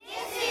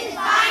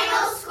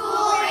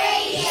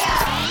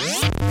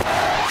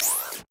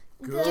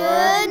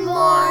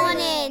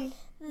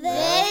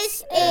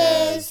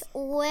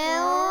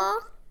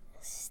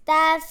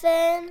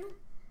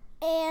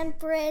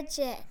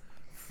Bridget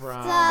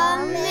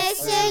from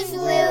Mrs.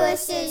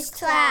 Lewis's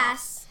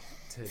class.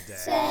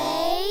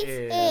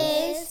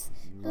 Today is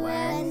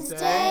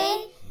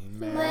Wednesday,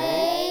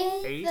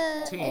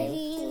 May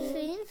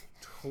 18th,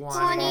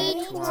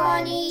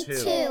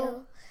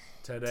 2022.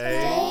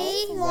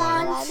 Today's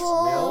lunch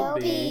will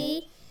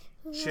be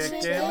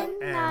chicken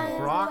and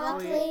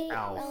broccoli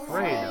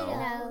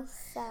Alfredo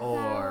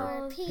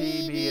or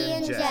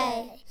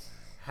PB&J.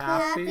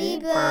 Happy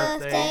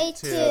birthday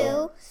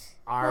to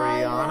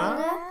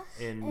Ariana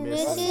in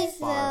Mrs.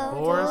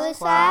 Barbour's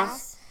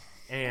class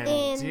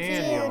and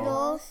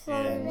Daniel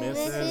in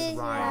Mrs.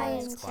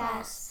 Ryan's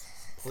class.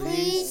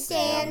 Please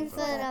stand for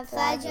the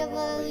Pledge of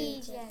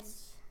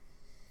Allegiance.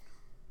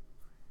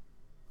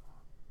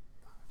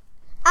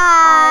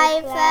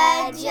 I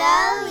pledge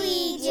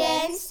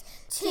allegiance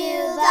to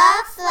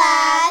the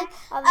flag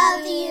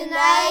of the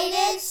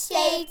United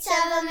States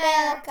of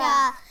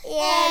America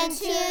and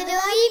to the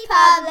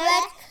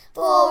republic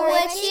for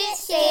which it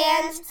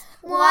stands,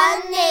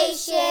 one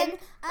nation,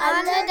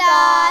 under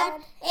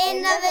God,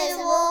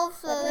 indivisible,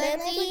 with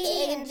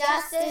liberty and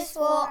justice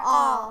for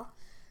all.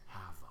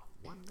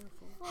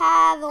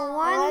 Have a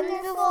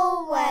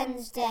wonderful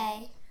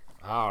Wednesday.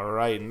 All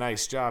right,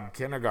 nice job,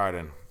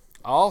 kindergarten.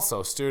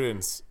 Also,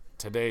 students,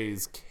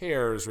 today's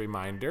CARES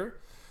reminder,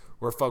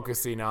 we're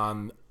focusing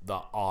on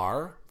the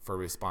R for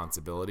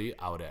responsibility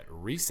out at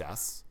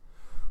recess.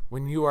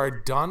 When you are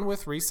done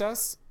with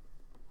recess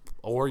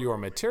or your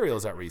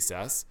materials at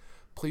recess,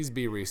 please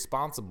be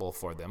responsible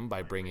for them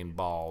by bringing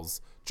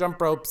balls,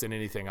 jump ropes, and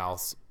anything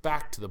else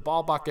back to the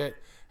ball bucket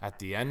at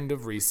the end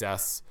of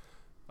recess.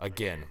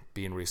 Again,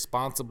 being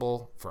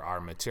responsible for our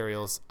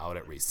materials out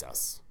at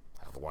recess.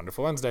 Have a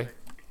wonderful Wednesday.